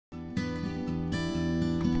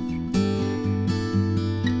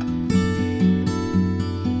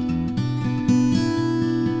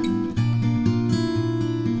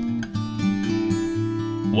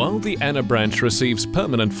While the Anna Branch receives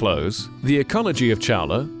permanent flows, the ecology of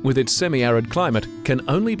Chowilla, with its semi-arid climate, can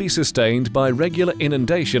only be sustained by regular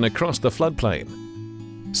inundation across the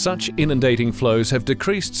floodplain. Such inundating flows have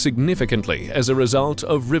decreased significantly as a result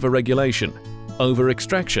of river regulation,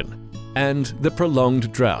 over-extraction, and the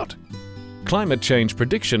prolonged drought. Climate change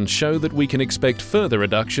predictions show that we can expect further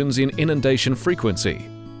reductions in inundation frequency.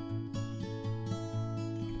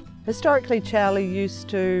 Historically, Chowilla used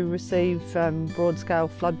to receive broad-scale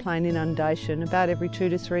floodplain inundation about every 2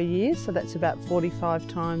 to 3 years, so that's about 45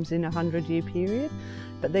 times in a 100-year period.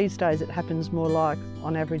 But these days it happens more like,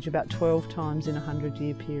 on average, about 12 times in a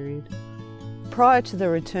 100-year period. Prior to the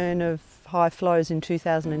return of high flows in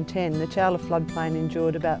 2010, the Chowilla floodplain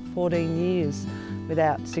endured about 14 years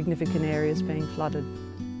without significant areas being flooded.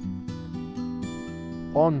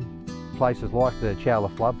 On places like the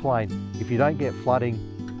Chowilla floodplain, if you don't get flooding,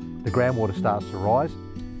 the groundwater starts to rise,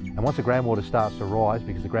 and once the groundwater starts to rise,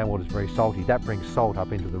 because the groundwater is very salty, that brings salt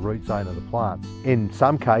up into the root zone of the plants. In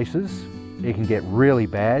some cases it can get really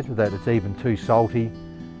bad, that it's even too salty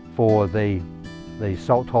for the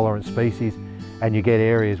salt tolerant species, and you get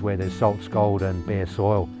areas where there's salt scald and bare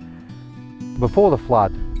soil. Before the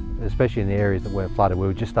flood, especially in the areas that were flooded, we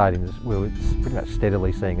were pretty much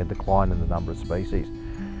steadily seeing a decline in the number of species.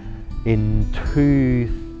 In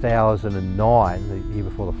 2009, the year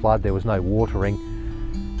before the flood, there was no watering.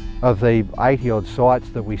 Of the 80 odd sites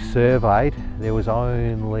that we surveyed, there was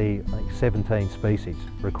only, I think, 17 species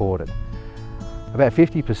recorded. About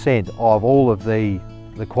 50% of all of the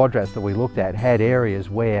quadrats that we looked at had areas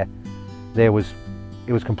where it was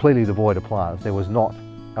completely devoid of plants. There was not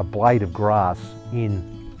a blade of grass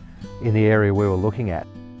in the area we were looking at.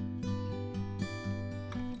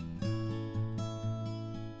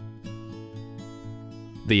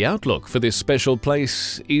 The outlook for this special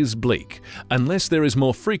place is bleak, unless there is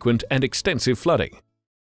more frequent and extensive flooding.